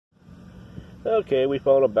Okay, we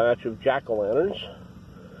found a batch of jack-o'-lanterns,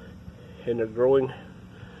 and they're growing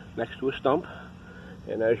next to a stump.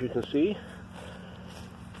 And as you can see,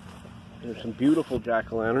 there's some beautiful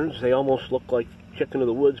jack-o'-lanterns. They almost look like chicken of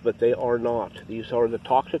the woods, but they are not. These are the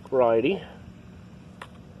toxic variety,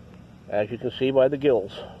 as you can see by the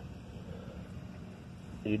gills.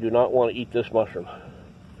 You do not want to eat this mushroom,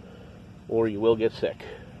 or you will get sick.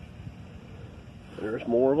 There's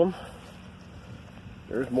more of them.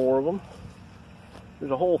 There's more of them.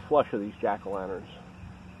 There's a whole flush of these jack-o'-lanterns.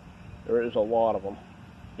 There is a lot of them.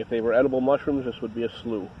 If they were edible mushrooms, this would be a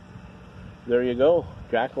slew. There you go.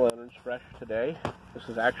 Jack-o'-lanterns fresh today. This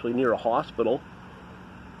is actually near a hospital.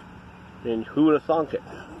 And who would have thunk it?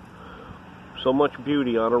 So much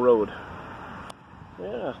beauty on a road.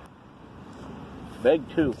 Yeah. Big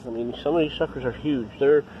too. I mean, some of these suckers are huge.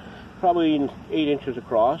 They're probably 8 inches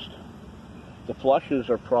across. The flushes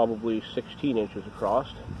are probably 16 inches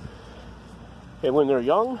across. And when they're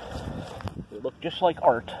young, they look just like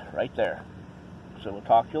art right there. So we'll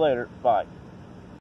talk to you later. Bye.